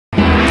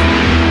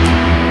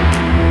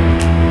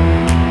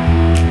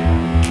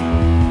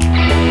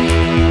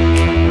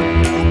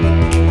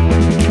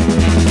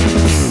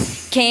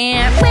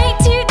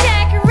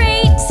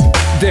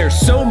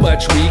so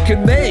much we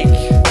can make.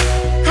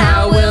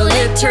 How will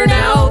it turn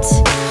out?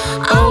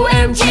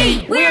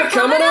 OMG, we're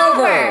coming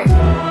over!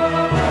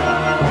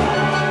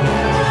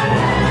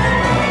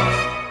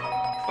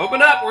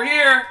 Open up, we're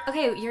here.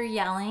 Okay, you're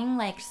yelling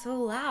like so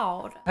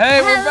loud.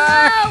 Hey, we're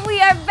back.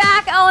 We are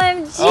back,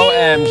 OMG.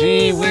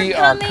 OMG, we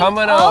are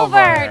coming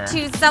over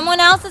to someone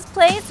else's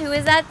place. Who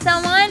is that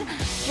someone?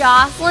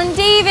 Joslyn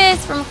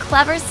Davis from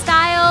Clevver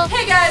Style.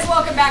 Hey guys,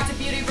 welcome back to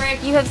Beauty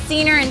Break. You have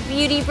seen her in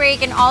Beauty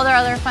Break and all their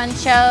other fun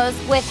shows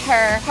with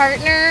her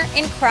partner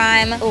in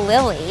crime,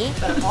 Lily.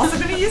 But I'm also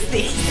gonna use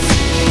these.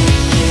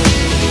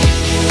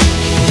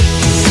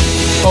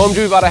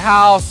 OMG, we bought a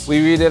house, we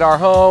redid our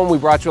home, we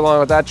brought you along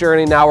with that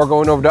journey. Now we're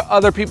going over to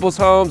other people's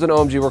homes, and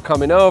OMG, we're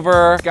coming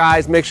over.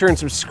 Guys, make sure and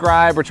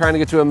subscribe. We're trying to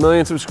get to 1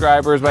 million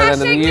subscribers by the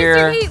end of the year.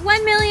 Mr. Heat,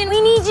 1 million. We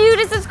need you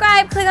to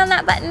subscribe. Click on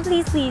that button,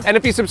 please, please. And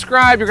if you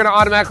subscribe, you're gonna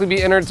automatically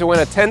be entered to win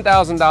a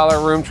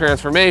 $10,000 room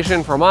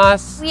transformation from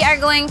us. We are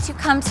going to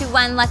come to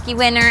one lucky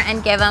winner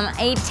and give them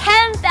a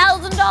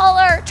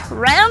 $10,000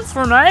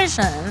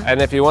 transformation.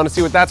 And if you want to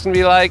see what that's gonna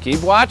be like,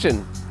 keep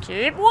watching.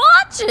 Keep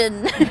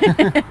watching.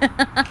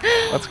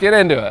 Let's get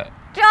into it.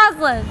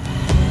 Joslyn.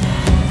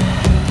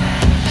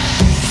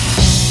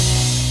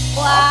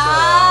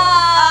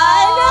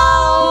 I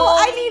know,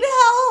 I need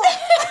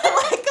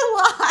help, like a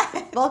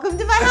lot. Welcome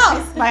to my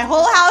house. My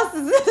whole house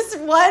is this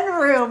one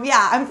room.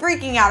 Yeah, I'm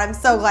freaking out. I'm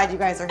so glad you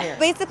guys are here.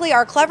 Basically,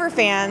 our Clevver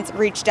fans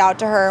reached out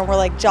to her and were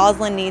like,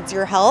 Joslyn needs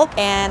your help.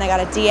 And I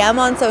got a DM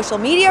on social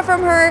media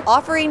from her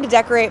offering to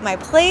decorate my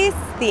place.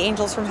 The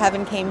angels from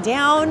heaven came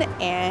down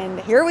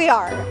and here we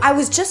are. I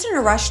was just in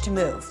a rush to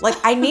move. Like,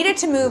 I needed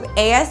to move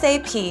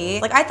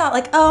ASAP. Like, I thought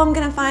like, oh, I'm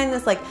gonna find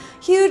this like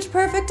huge,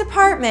 perfect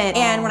apartment.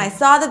 And when I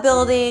saw the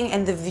building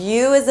and the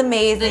view is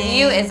amazing. The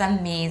view is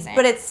amazing.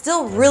 But it's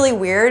still really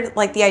weird,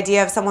 like the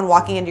idea of someone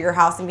walking into your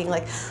house and being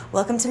like,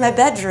 welcome to my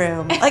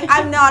bedroom. Like,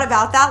 I'm not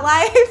about that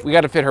life. We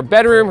got to fit her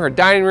bedroom, her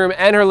dining room,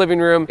 and her living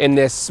room in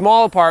this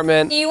small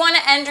apartment. You want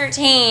to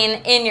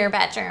entertain in your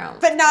bedroom.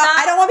 But not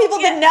I don't want people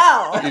to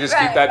know. You just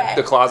keep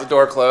the closet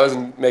door closed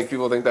and make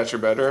people think that's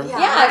your bedroom?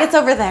 Yeah, like it's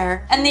over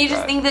there. And they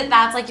just think that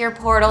that's like your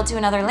portal to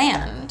another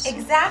land.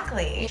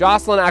 Exactly.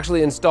 Joslyn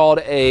actually installed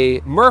a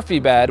Murphy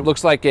bed. It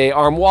looks like a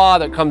armoire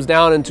that comes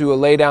down into a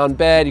lay-down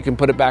bed. You can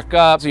put it back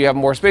up so you have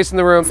more space in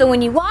the room. So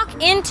when you walk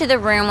into the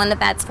room when the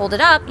bed's folded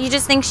up, you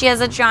just think she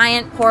has a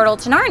giant portal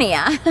to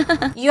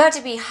Narnia. You have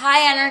to be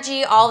high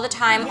energy all the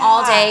time,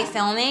 all day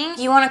filming.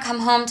 You want to come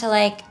home to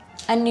like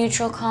a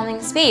neutral,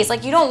 calming space.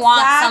 Like, you don't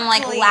want some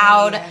like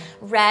loud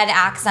red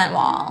accent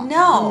wall.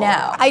 No.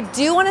 No. I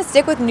do want to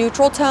stick with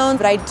neutral tones,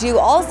 but I do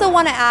also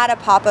want to add a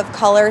pop of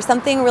color,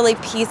 something really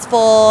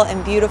peaceful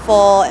and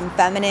beautiful and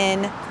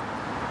feminine,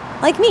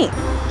 like me.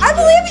 I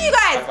believe in you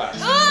guys.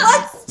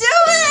 Let's do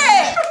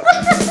it.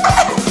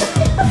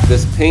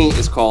 This paint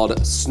is called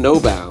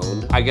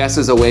Snowbound. I guess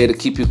is a way to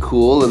keep you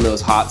cool in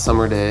those hot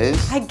summer days.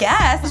 I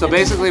guess. So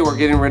basically we're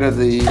getting rid of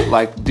the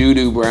like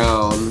doo-doo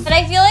brown. But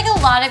I feel like a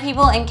lot of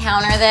people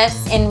encounter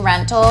this in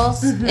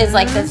rentals, is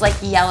like this like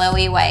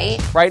yellowy white.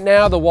 Right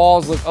now the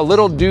walls look a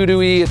little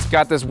doo-doo-y. It's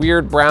got this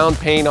weird brown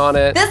paint on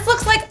it. This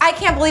looks like I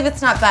can't believe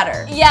it's not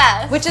butter.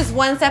 Yes. Which is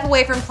one step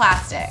away from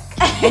plastic,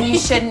 and you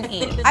shouldn't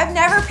eat. I've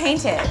never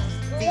painted.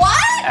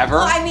 What? Ever?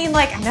 Well, I mean,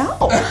 like, no.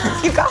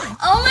 You guys.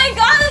 Oh my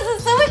god, this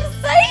is so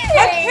exciting!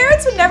 My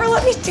parents would never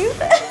let me do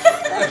this.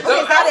 Okay,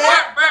 is that it?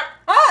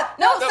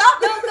 No, stop.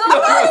 No. I'm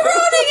already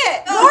ruining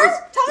it. Lord,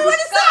 tell me when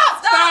to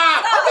stop.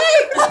 Stop.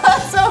 Okay.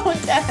 So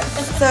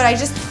intense. So I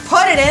just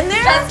put it in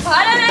there? Just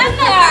put it in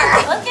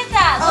there. Look at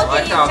that.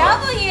 Look at you,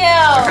 W.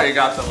 Okay, you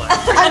got the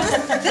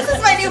light. This is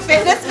my new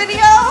fitness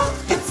video.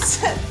 It's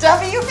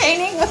W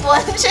painting with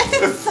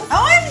lunches.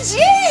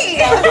 OMG!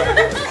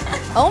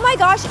 Oh my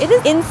gosh, it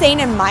is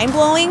insane and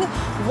mind-blowing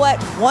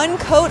what one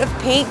coat of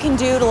paint can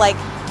do to like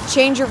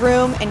change your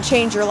room and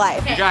change your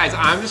life. You guys,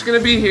 I'm just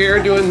gonna be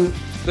here doing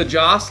the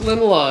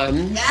Joslyn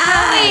lunge.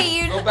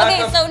 Wait,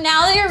 okay, so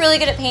now that you're really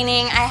good at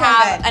painting, I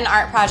have an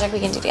art project we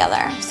can do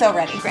together. So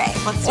ready. Great.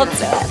 Let's do it. Look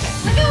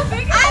how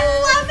big it is. I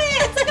love it.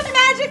 It's like a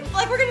magic,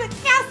 like we're gonna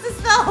cast a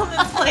spell in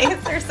this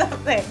place or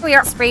something. We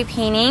are spray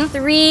painting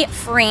 3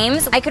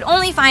 frames. I could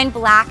only find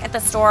black at the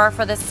store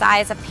for the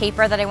size of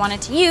paper that I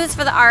wanted to use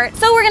for the art,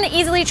 so we're gonna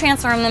easily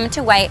transform them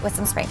to white with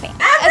some spray paint.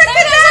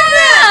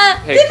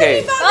 Hey,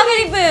 Kate.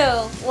 Bobbity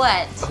boo.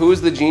 What? Who's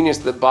the genius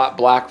that bought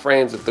black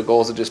frames with the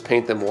goals to just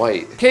paint them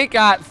white? Kate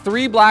got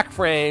 3 black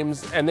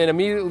frames and then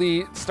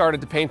immediately started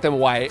to paint them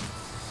white.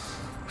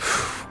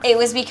 It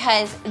was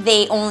because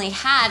they only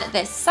had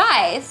this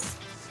size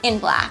in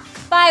black.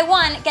 Buy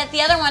one, get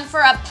the other one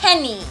for a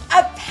penny.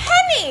 A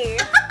penny?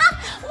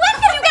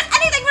 When can you get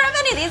anything for a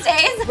penny these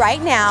days?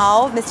 Right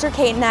now, Mr.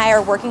 Kate and I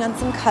are working on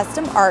some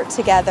custom art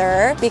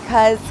together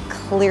because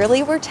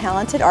clearly we're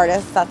talented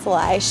artists. That's a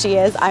lie. She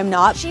is, I'm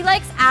not. She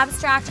likes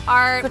abstract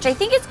art, which I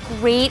think is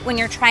great when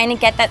you're trying to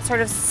get that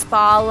sort of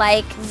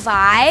spa-like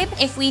vibe.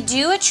 If we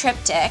do a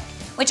triptych,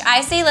 which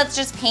I say let's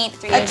just paint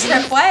 3 A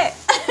trip what?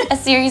 A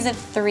series of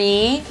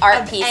 3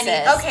 art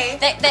pieces okay.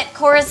 that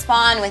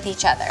correspond with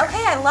each other.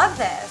 Okay, I love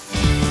this.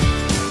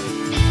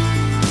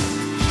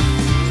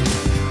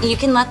 You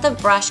can let the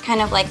brush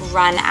kind of like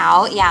run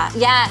out. Yeah,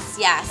 yes,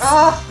 yes.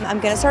 I'm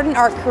gonna start an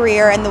art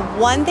career, and the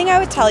one thing I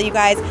would tell you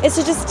guys is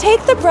to just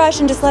take the brush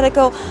and just let it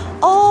go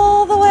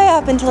all the way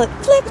up until it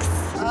flicks.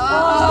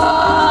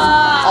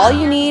 All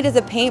you need is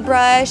a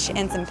paintbrush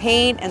and some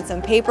paint and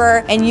some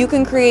paper, and you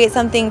can create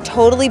something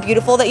totally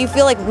beautiful that you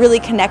feel like really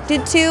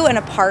connected to and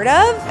a part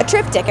of. A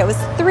triptych. It was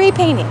 3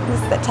 paintings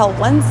that tell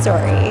one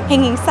story,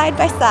 hanging side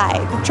by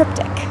side. A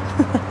triptych.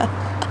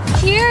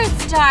 Cheers,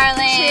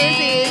 darling.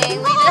 Cheersy.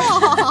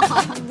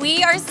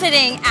 We are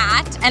sitting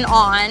at and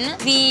on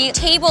the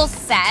table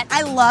set.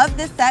 I love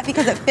this set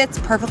because it fits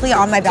perfectly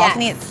on my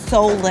balcony. Yes. It's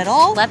so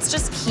little. Let's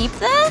just keep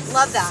this.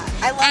 Love that.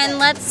 I love it. And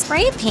let's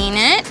spray paint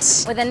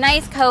it with a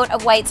nice coat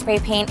of white spray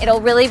paint.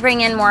 It'll really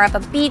bring in more of a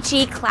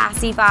beachy,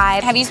 classy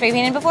vibe. Have you spray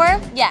painted before?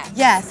 Yeah.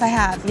 Yes, I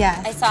have.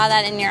 Yes. I saw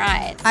that in your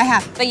eyes. I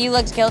have. But you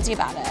looked guilty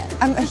about it.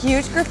 I'm a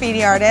huge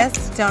graffiti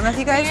artist. Don't know if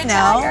you guys You're a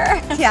know.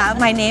 tagger. Yeah,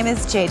 my name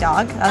is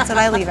J-Dog. That's what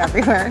I leave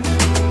everywhere.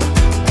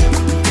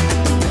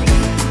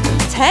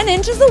 10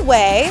 inches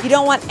away. You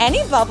don't want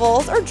any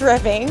bubbles or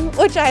dripping,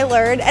 which I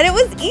learned, and it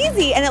was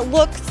easy, and it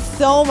looks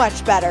so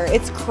much better.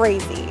 It's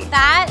crazy.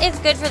 That is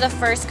good for the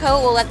first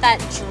coat. We'll let that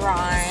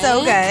dry. So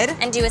good.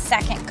 And do a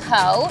second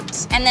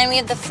coat. And then we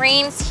have the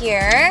frames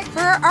here. For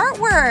our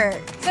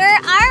artwork. For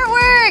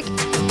artwork.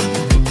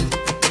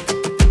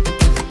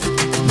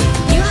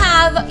 You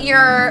have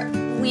your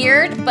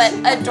weird but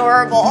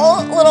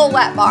adorable little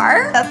wet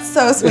bar. That's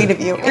so sweet of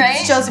you. Right?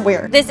 It's just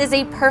weird. This is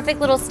a perfect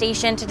little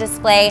station to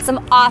display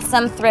some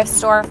awesome thrift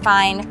store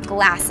fine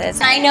glasses.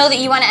 I know that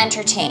you want to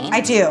entertain. I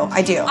do.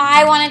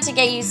 I wanted to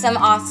get you some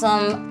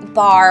awesome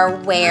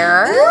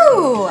barware.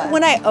 Ooh.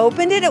 When I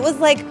opened it, it was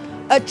like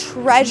a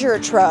treasure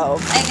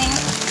trove. I think.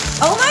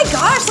 Oh my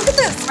gosh, look at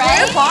this square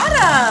Right?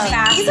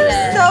 bottom. These are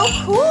so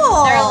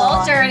cool. They're a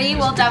little dirty.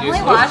 We'll definitely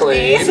Use wash the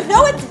clean. these.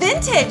 No, it's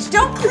vintage.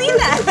 Don't clean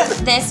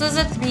that. This was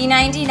a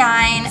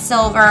 $3.99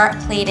 silver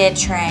plated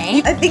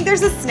tray. I think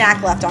there's a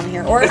snack left on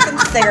here, or some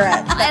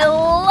cigarettes. I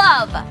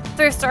love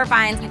thrift store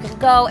finds. You can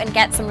go and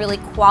get some really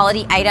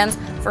quality items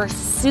for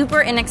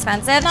super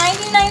inexpensive.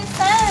 99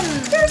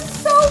 cents. They're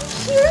so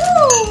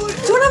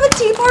cute. Do you want to have a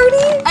tea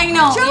party? I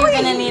know, Joey,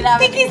 you're gonna need that.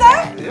 Pinkies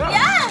up?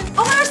 Yes.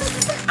 Oh my gosh, this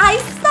is an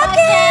ice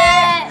bucket.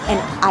 An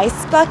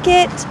ice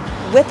bucket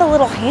with a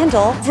little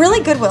handle.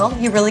 Really Goodwill.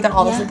 You really got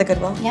all this at the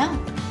Goodwill? Yeah.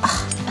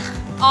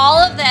 All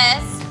of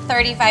this,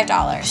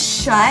 $35.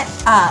 Shut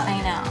up.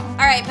 I know.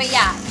 All right, but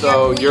yeah.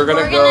 So you're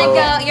gonna You're go.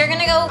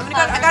 gonna go.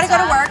 I gotta go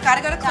to work.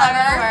 Gotta go to Gotta go to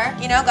Clevver.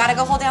 work. You know, gotta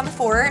go hold down the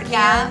fort.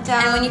 Yeah.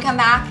 And, when you come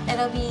back,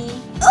 it'll be.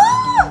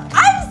 oh,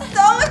 I'm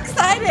so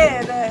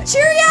excited.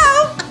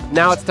 Cheerio.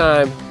 Now it's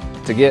time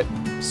to get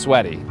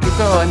sweaty. Keep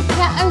going.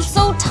 Yeah, I'm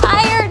so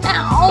tired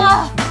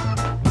now.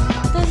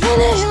 The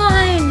finish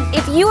line.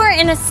 If you are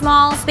in a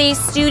small space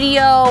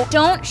studio,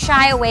 don't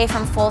shy away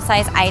from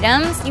full-size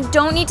items. You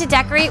don't need to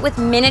decorate with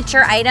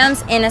miniature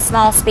items in a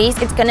small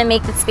space. It's gonna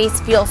make the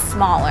space feel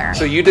smaller.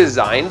 So you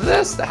designed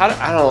this?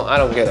 I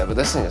don't get it, but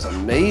this thing is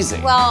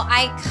amazing. Well,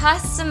 I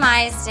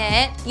customized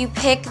it. You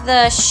pick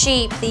the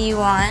shape that you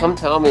want. Come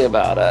tell me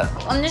about it.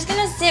 I'm just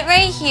gonna sit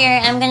right here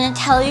and I'm gonna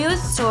tell you a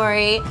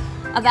story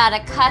about a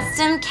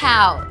custom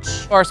couch.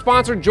 Our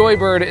sponsor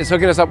Joybird is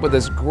hooking us up with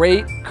this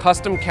great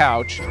custom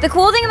couch. The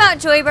cool thing about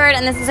Joybird,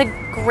 and this is a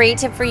great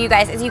tip for you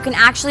guys, is you can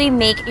actually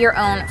make your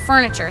own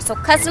furniture. So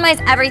customize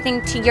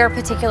everything to your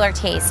particular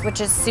taste,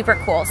 which is super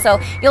cool. So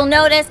you'll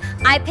notice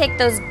I picked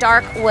those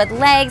dark wood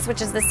legs,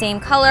 which is the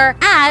same color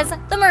as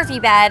the Murphy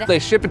bed. They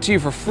ship it to you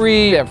for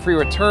free. You have free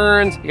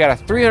returns. You got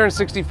a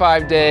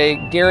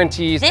 365-day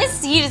guarantee. This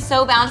seat is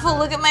so bountiful.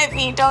 Look at my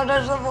feet, don't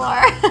touch the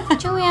floor.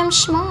 Joey, I'm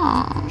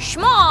small.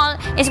 Small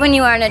is when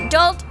you are an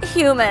adult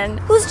human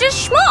who's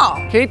just small.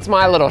 Kate's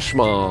my little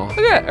schmall. Look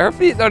at it, her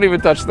feet don't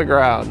even touch the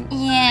ground.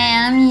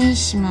 Yeah, I'm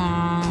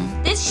small.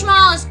 This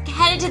small is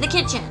headed to the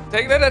kitchen.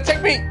 Take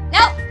me.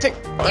 Nope, Take.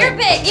 you're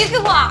big, you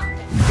can walk.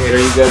 Kate, are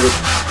you good with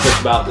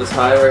just about this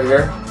high right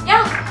here?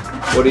 Yeah.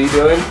 What are you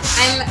doing?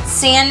 I'm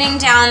sanding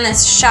down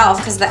this shelf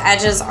because the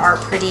edges are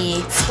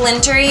pretty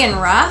splintery and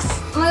rough.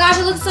 Oh my gosh,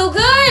 it looks so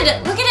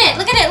good. Look at it,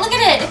 look at it, look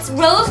at it. It's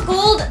rose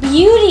gold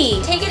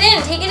beauty. Take it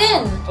in, take it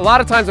in. A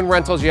lot of times in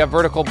rentals, you have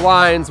vertical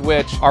blinds,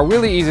 which are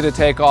really easy to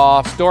take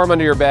off, store them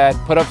under your bed,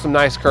 put up some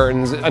nice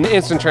curtains, an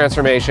instant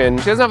transformation.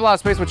 She doesn't have a lot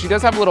of space, but she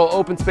does have a little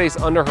open space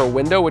under her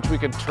window, which we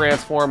could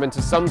transform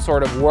into some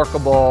sort of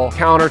workable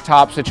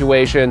countertop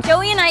situation.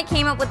 Joey and I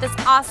came up with this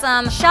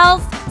awesome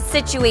shelf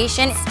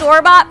situation,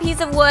 store-bought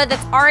piece of wood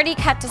that's already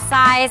cut to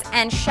size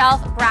and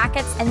shelf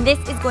brackets, and this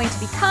is going to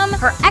become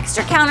her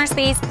extra counter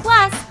space,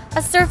 plus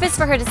a surface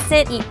for her to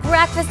sit, eat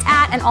breakfast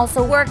at, and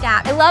also work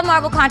at. I love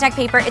marble contact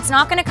paper. It's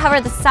not gonna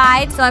cover the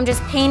sides, so I'm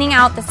just painting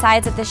out the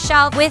sides of the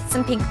shelf with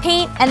some pink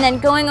paint and then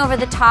going over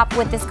the top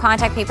with this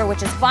contact paper,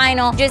 which is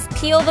vinyl. Just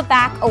peel the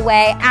back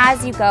away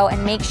as you go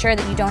and make sure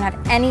that you don't have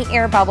any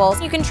air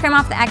bubbles. You can trim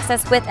off the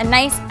excess with a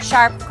nice,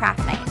 sharp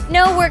craft knife.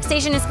 No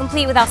workstation is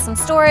complete without some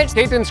storage.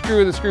 Kate didn't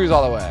screw the screws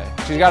all the way.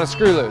 She's got a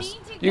screw loose.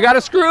 You got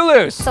a screw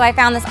loose. So I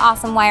found this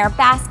awesome wire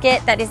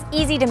basket that is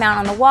easy to mount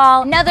on the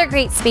wall. Another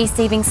great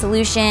space-saving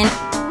solution.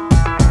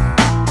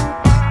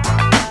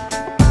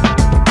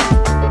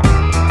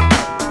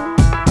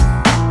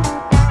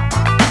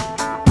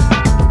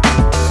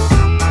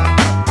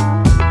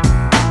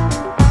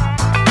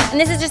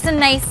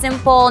 nice,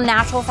 simple,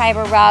 natural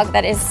fiber rug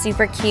that is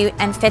super cute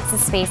and fits the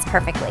space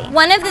perfectly.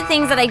 One of the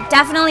things that I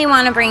definitely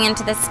want to bring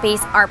into this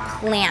space are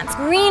plants.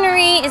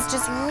 Greenery is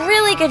just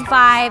really good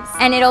vibes,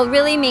 and it'll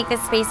really make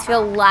this space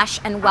feel lush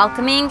and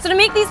welcoming. So to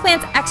make these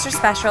plants extra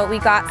special, we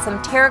got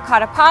some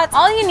terracotta pots.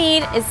 All you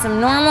need is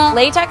some normal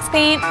latex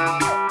paint. I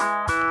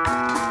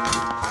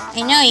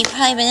know, you've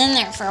probably been in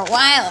there for a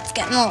while. It's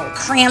getting a little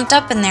cramped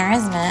up in there,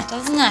 isn't it?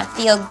 Doesn't that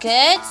feel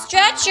good?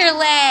 Stretch your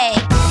leg.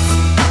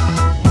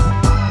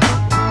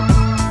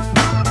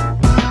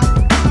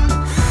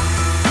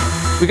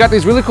 We got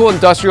these really cool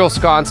industrial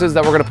sconces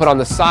that we're gonna put on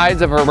the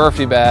sides of our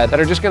Murphy bed that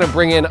are just gonna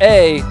bring in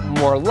A,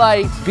 more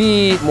light,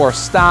 B, more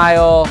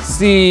style,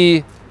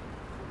 C,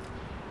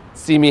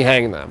 see me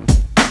hang them.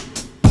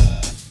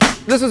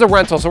 This is a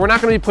rental, so we're not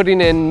gonna be putting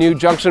in new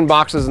junction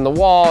boxes in the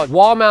wall.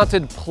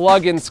 Wall-mounted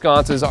plug-in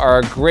sconces are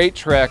a great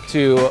trick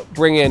to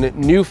bring in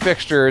new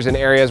fixtures in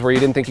areas where you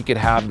didn't think you could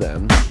have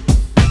them.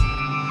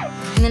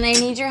 And then I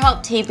need your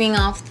help taping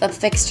off the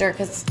fixture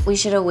because we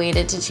should have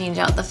waited to change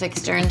out the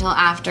fixture until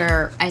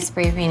after I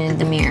spray painted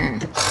the mirror.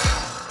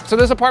 So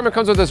this apartment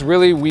comes with this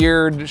really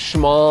weird,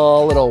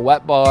 small little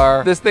wet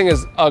bar. This thing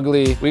is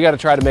ugly. We gotta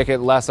try to make it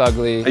less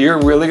ugly.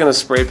 You're really gonna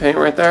spray paint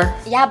right there?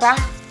 Yeah, brah.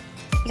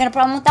 You got a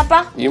problem with that,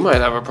 brah? You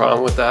might have a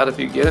problem with that if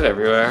you get it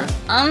everywhere.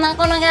 I'm not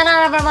gonna get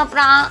out of it,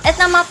 brah. It's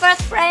not my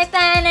first spray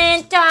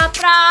painting job,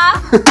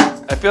 brah.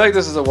 I feel like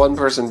this is a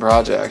one-person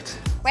project.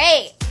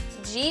 Wait.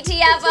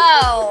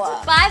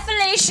 GTFO. Bye,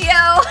 Felicio.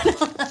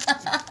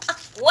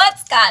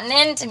 What's gotten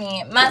into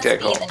me? It must be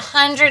the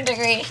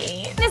 100-degree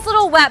heat. This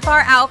little wet bar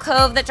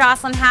alcove that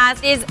Joslyn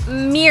has is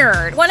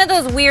mirrored. One of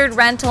those weird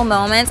rental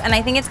moments, and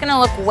I think it's gonna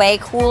look way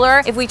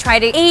cooler if we try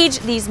to age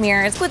these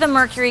mirrors with a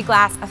mercury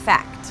glass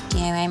effect.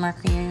 DIY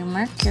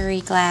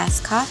mercury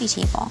glass coffee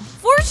table.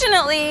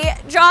 Fortunately,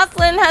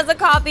 Joslyn has a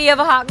copy of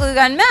A Hot Glue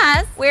Gun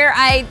Mess where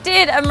I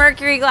did a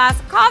mercury glass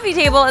coffee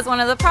table as one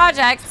of the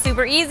projects.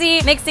 Super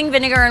easy, mixing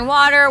vinegar and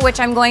water, which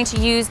I'm going to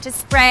use to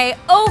spray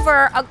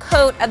over a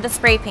coat of the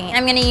spray paint.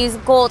 I'm gonna use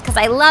gold because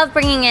I love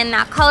bringing in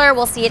that color.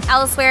 We'll see it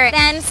elsewhere.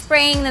 Then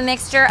spraying the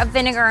mixture of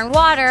vinegar and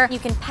water, you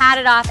can pat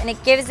it off and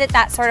it gives it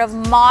that sort of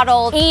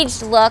mottled,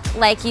 aged look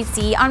like you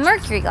see on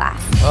mercury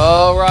glass.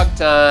 Oh, rug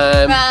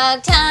time.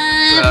 Rug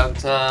time. Rug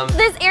time.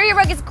 This area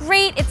rug is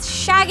great. It's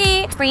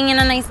shaggy. It's bringing in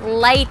a nice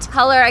light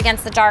color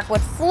against the dark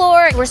wood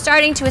floor. We're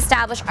starting to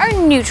establish our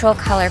neutral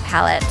color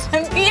palette.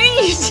 I'm beating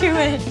you to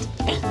it.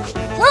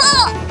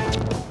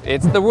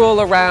 It's the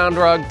roll around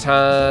rug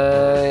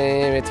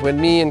time. It's when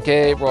me and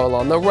Kate roll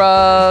on the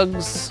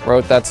rugs.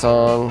 Wrote that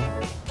song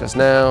just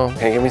now.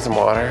 Can you give me some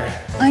water?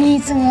 I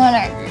need some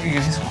water. Give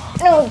me some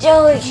water. No,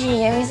 Joey, can you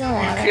give me some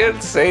water? You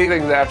can't say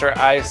things after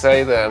I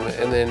say them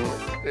and then...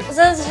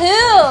 Says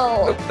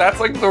who? That's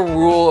like the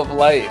rule of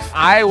life.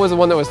 I was the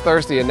one that was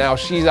thirsty and now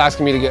she's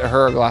asking me to get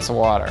her a glass of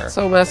water.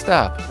 So messed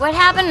up. What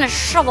happened to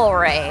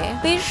chivalry?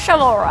 Be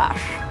chivalrous.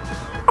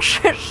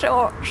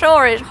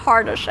 Chivalry is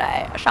hard to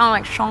say. I sound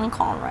like Sean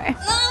Connery. No.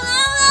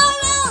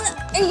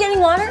 Are you getting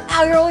water?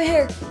 Ow, you're over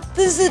here.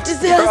 This is a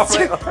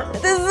disaster.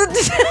 This is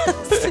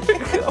a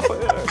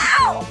disaster.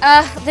 Ow!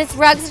 This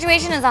rug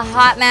situation is a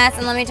hot mess,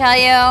 and let me tell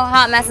you,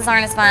 hot messes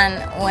aren't as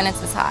fun when it's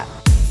this hot.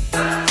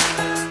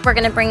 We're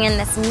gonna bring in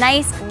this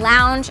nice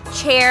lounge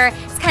chair.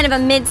 It's kind of a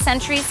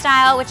mid-century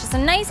style, which is a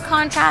nice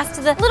contrast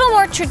to the little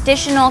more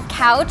traditional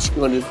couch.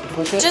 You want to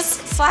push it?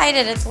 Just slide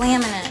it, it's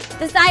laminate.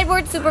 The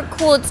sideboard's super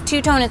cool. It's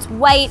two-tone, it's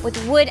white with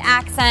wood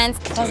accents.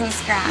 It doesn't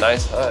scratch.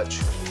 Nice hutch.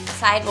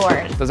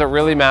 Sideboard. Does it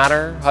really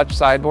matter, hutch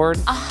sideboard?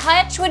 A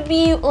hutch would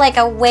be like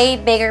a way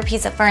bigger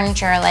piece of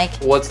furniture, like.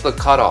 What's the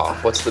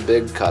cutoff? What's the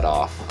big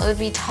cutoff? It would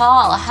be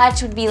tall. A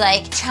hutch would be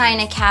like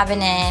china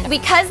cabinet.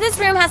 Because this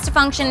room has to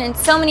function in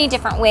so many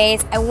different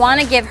ways, I want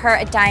to give her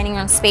a dining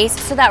room space,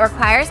 so that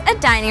requires a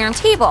dining room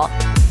table.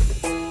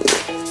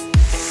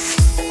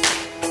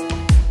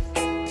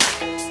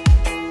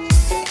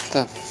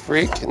 The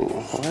freaking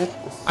what?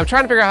 I'm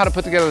trying to figure out how to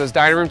put together this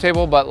dining room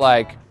table, but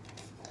like.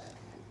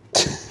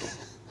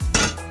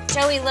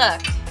 Joey,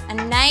 look. A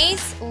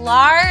nice,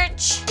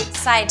 large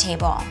side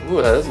table.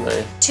 Ooh, that is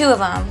nice. 2 of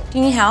them. Do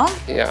you need help?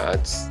 Yeah,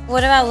 it's...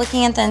 What about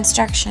looking at the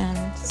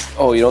instructions?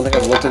 Oh, you don't think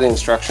I've looked at the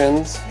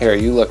instructions? Here,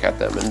 you look at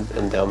them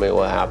and tell me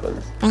what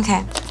happens.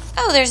 Okay.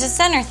 Oh, there's a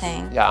center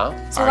thing.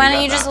 Yeah? So why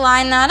don't you just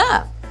line that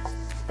up?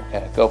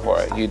 Okay, go for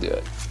it. You do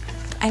it.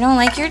 I don't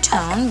like your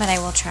tone, but I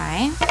will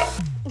try.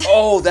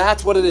 Oh,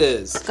 that's what it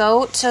is.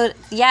 Go to...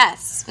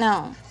 Yes.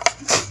 No.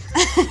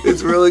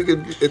 It's really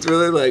good. It's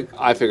really like...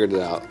 I figured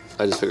it out.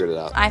 I just figured it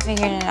out. I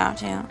figured it out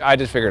too. I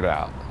just figured it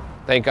out.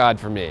 Thank God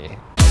for me.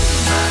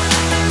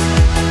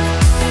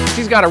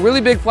 She's got a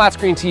really big flat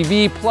screen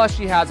TV, plus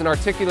she has an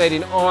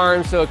articulating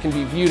arm so it can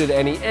be viewed at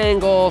any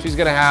angle. She's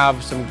gonna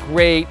have some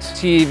great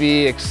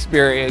TV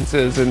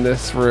experiences in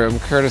this room,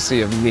 courtesy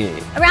of me.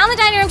 Around the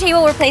dining room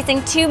table, we're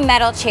placing 2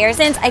 metal chairs.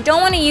 Since I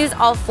don't wanna use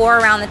all 4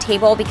 around the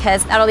table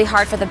because that'll be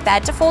hard for the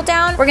bed to fold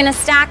down, we're gonna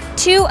stack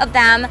 2 of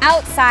them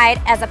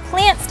outside as a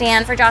plant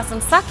stand for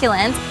Joslyn's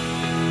succulents.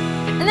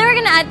 And then we're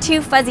gonna add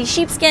 2 fuzzy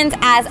sheepskins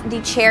as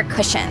the chair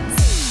cushions.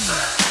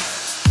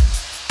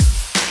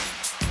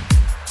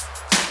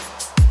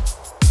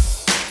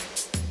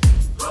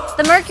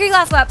 The Mercury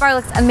Glass Wet Bar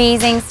looks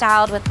amazing,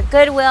 styled with the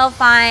Goodwill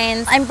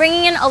finds. I'm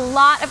bringing in a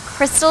lot of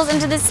crystals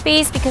into this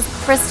space because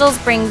crystals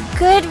bring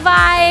good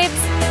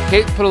vibes.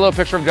 Kate put a little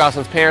picture of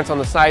Jocelyn's parents on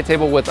the side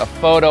table with a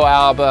photo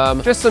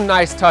album. Just some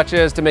nice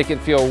touches to make it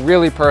feel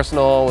really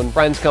personal. When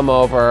friends come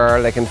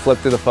over, they can flip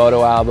through the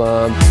photo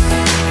album.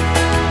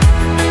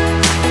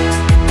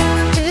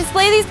 To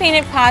display these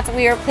painted pots,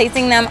 we are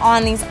placing them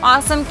on these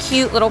awesome,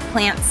 cute little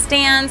plant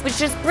stands, which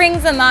just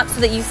brings them up so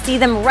that you see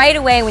them right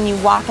away when you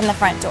walk in the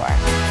front door.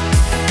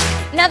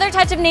 Another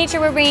touch of nature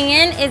we're bringing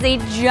in is a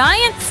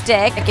giant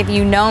stick. Like if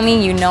you know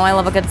me, you know I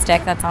love a good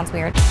stick. That sounds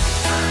weird.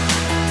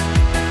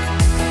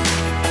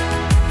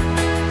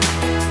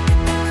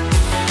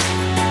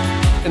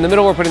 In the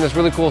middle, we're putting this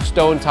really cool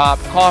stone-top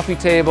coffee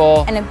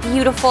table. And a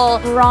beautiful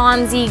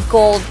bronzy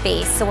gold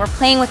base. So we're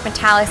playing with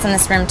metallics in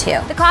this room too.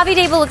 The coffee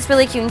table looks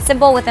really cute and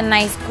simple with a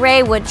nice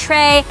gray wood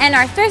tray and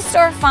our thrift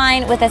store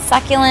find with a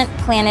succulent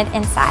planted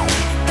inside.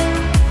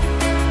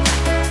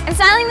 I'm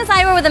styling the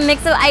sideboard with a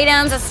mix of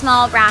items, a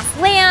small brass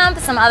lamp,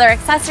 some other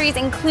accessories,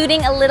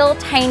 including a little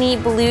tiny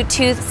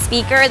Bluetooth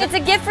speaker. It's a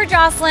gift for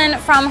Joslyn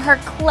from her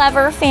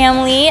Clevver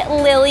family,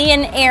 Lily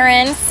and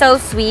Aaron, so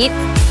sweet.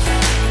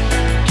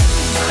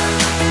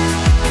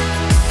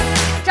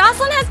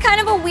 Joslyn has kind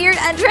of a weird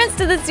entrance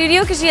to the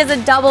studio because she has a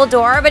double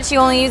door, but she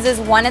only uses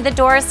one of the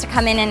doors to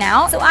come in and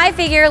out. So I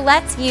figure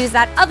let's use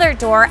that other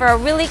door for a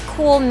really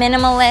cool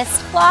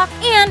minimalist clock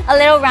and a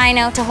little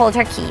rhino to hold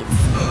her keys.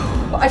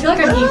 I feel like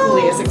I'm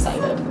equally as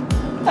excited.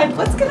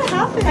 What's gonna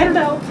happen? I don't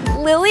know.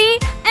 Lily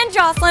and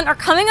Joslyn are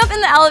coming up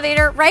in the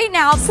elevator right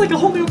now. It's like a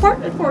whole new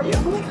apartment for you.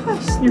 Oh my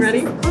gosh. You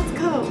ready? Let's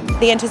go.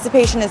 The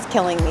anticipation is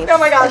killing me. Oh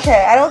my gosh.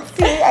 Okay, I don't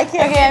see, I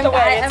can't see the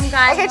way. I'm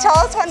glad. Okay, tell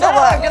us when to look.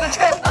 I'm gonna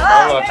trip.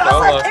 Don't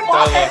look.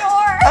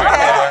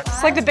 Okay.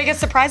 It's like the biggest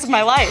surprise of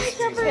my life.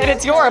 And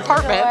it's your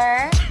apartment.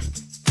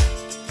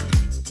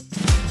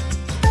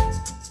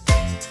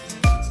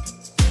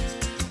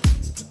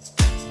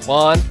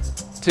 One,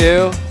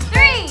 two. 3.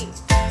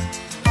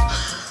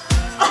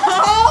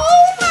 Oh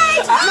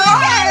my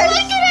God!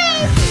 Look at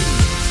it!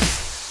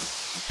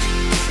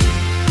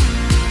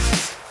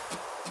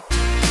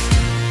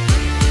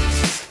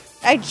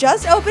 I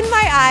just opened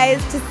my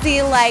eyes to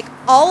see like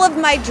all of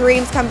my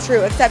dreams come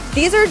true, except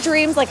these are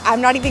dreams like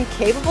I'm not even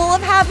capable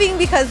of having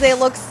because they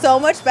look so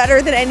much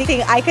better than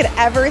anything I could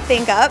ever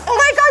think of. Oh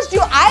my gosh, do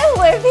I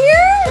live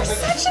here? You're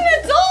such an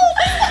adult.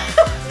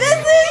 This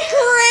is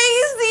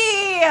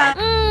crazy.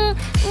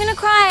 I'm gonna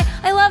cry.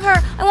 I love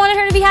her. I wanted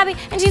her to be happy,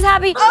 and she's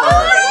happy. Oh,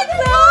 that's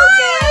so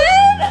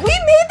good. We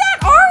made that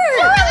art.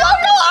 You're a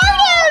local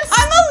artist.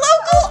 I'm a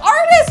local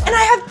artist, and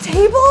I have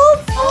tables.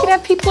 You can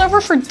have people over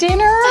for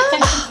dinner.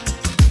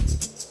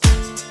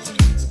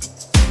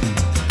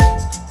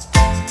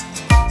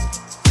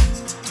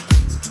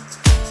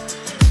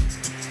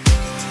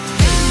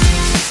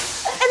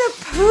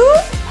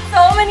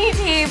 So many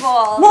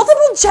tables.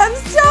 Multiple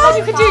gemstones?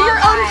 You could do your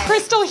own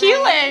crystal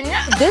healing.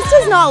 This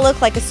does not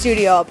look like a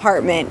studio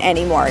apartment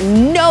anymore.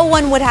 No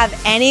one would have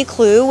any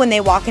clue when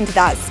they walk into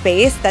that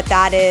space that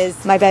that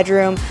is my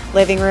bedroom,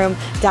 living room,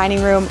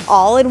 dining room,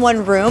 all in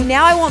one room.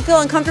 Now I won't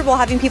feel uncomfortable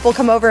having people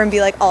come over and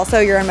be like, also,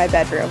 you're in my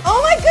bedroom. Oh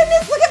my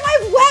goodness, look at my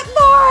wet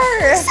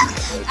bar.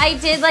 I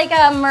did like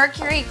a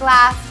mercury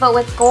glass, but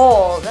with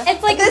gold.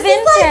 It's like This vintage.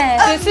 is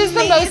like This is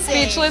the most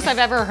amazing. speechless I've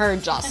ever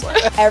heard, Joslyn.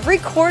 Every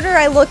quarter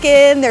I look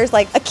in, there's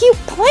like a cute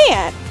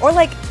plant or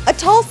like a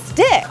tall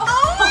stick.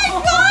 Oh my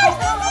gosh,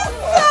 this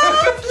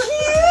is so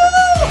cute!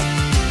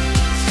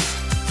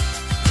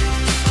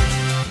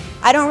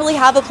 I don't really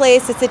have a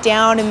place to sit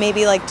down and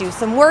maybe like do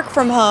some work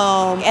from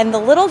home. And the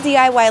little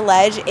DIY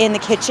ledge in the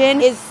kitchen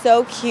is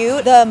so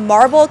cute. The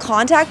marble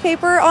contact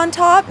paper on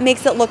top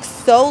makes it look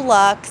so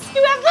luxe.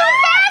 You have the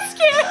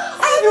basket.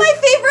 I have my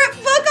favorite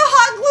book, A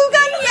Hot Glue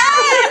Gun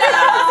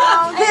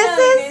Yet! This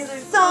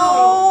is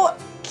so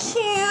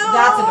cute.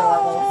 That's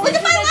adorable. Look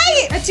at my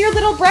light. It's your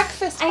little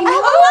breakfast. I know.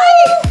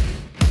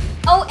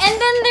 Oh,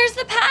 and then there's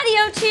the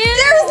patio too.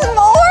 There's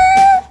more?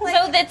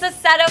 So it's a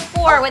set of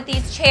 4 with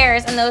these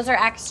chairs, and those are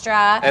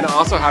extra. And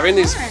also having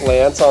these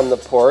plants on the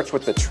porch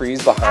with the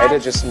trees behind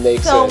it just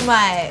makes So it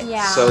much.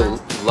 Yeah. so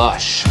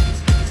lush.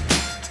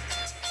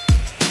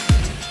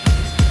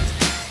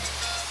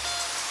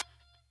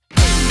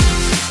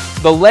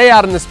 The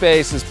layout in the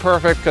space is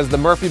perfect because the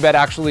Murphy bed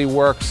actually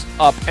works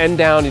up and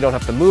down. You don't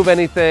have to move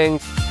anything.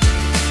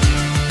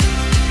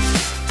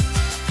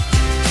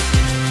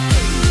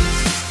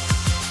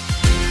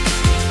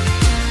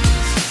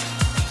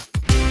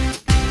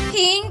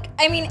 Pink.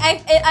 I mean,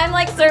 I'm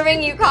like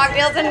serving you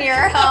cocktails in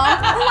your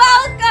home.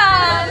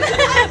 Welcome.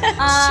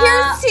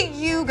 Cheers to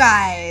you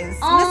guys.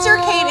 Mr.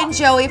 Kate and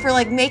Joey for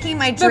like making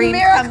my dreams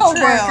come miracle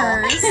true.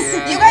 workers.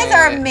 You guys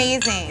are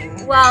amazing.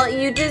 Well,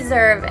 you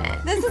deserve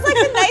it. This is like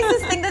the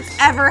nicest thing that's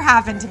ever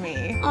happened to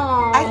me.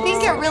 Aww. I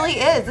think it really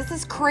is. This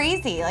is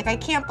crazy. Like I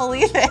can't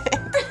believe it.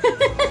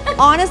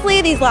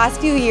 Honestly, these last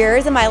few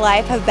years in my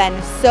life have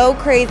been so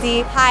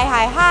crazy.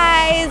 High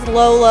highs,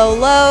 low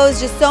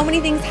lows, just so many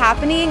things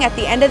happening. At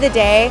the end of the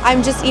day,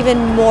 I'm just even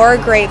more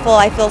grateful.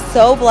 I feel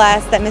so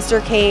blessed that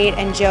Mr. Kate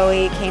and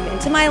Joey came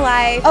into my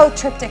life. Oh,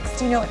 triptychs.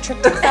 Do you know what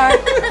triptychs are?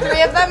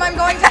 3 of them, I'm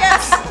going to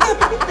guess.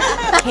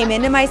 Came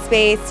into my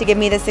space to give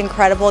me this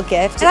incredible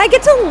gift. And I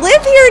get to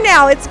live here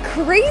now. It's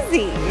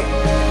crazy.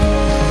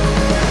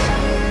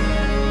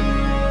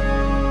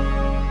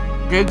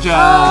 Good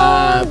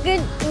job. Oh,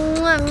 good.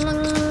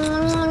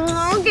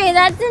 Okay,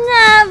 that's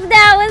enough.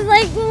 That was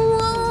like,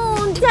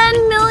 whoa,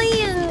 10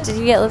 million. Did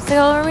you get lipstick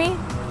all over me?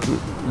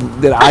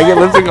 Did I get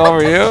lipstick all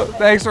over you?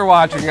 Thanks for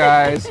watching,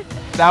 guys.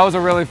 That was a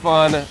really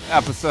fun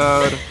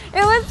episode.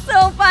 It was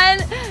so fun.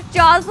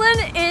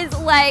 Joslyn is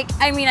like,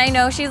 I mean, I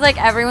know she's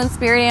like everyone's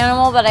spirit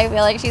animal, but I feel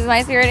like she's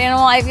my spirit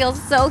animal. I feel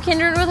so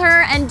kindred with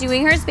her, and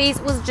doing her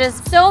space was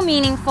just so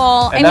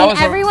meaningful. And I mean,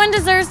 everyone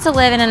deserves to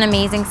live in an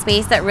amazing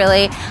space that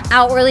really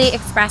outwardly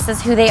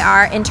expresses who they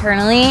are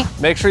internally.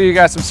 Make sure you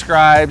guys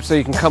subscribe so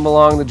you can come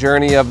along the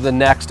journey of the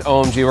next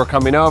OMG we're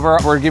coming over.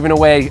 We're giving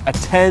away a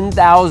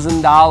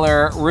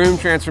 $10,000 room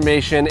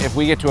transformation if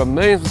we get to 1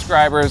 million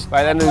subscribers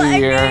by the end of the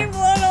year. I'm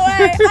blown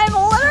away.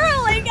 I'm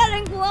literally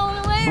getting blown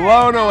away.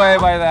 Blown away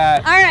by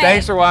that. All right.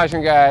 Thanks for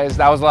watching, guys.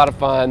 That was a lot of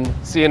fun.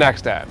 See you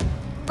next time.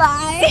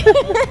 Bye.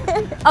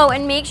 Oh,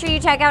 and make sure you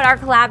check out our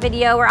collab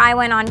video where I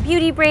went on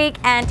beauty break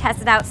and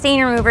tested out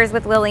stain removers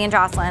with Lily and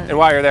Joslyn. And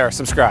while you're there,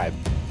 subscribe.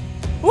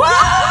 Whoa!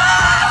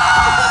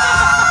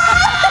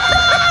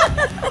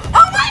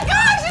 Oh my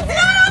gosh, it's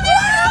not on there!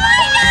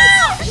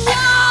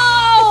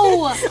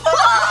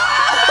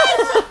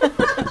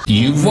 No!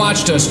 You've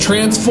watched us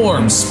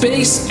transform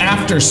space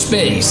after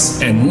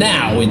space, and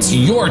now it's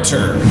your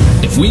turn.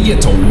 If we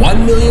get to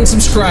 1 million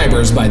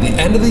subscribers by the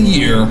end of the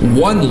year,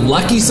 one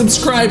lucky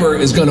subscriber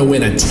is going to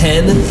win a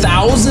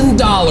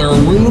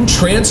 $10,000 room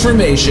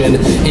transformation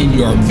in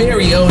your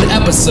very own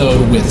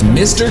episode with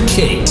Mr.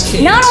 Kate.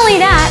 Not only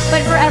that,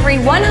 but for every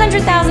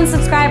 100,000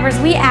 subscribers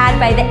we add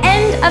by the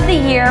end of the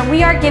year,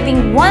 we are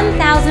giving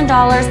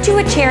 $1,000 to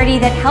a charity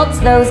that helps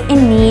those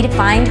in need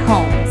find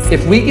homes.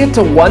 If we get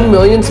to 1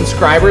 million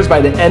subscribers by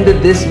the end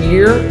of this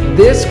year,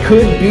 this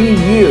could be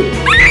you.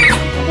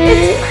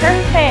 It's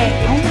perfect.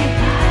 Oh my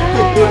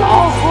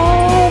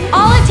God.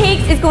 All it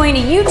takes is going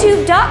to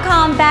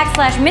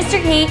youtube.com/Mr.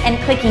 Kate and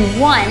clicking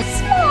one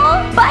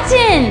small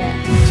button.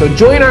 So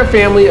join our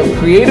family of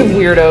creative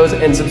weirdos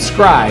and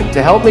subscribe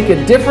to help make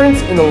a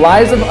difference in the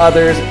lives of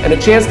others and a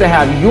chance to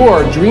have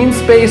your dream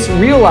space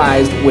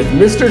realized with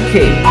Mr.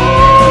 Kate.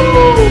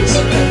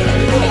 Oh,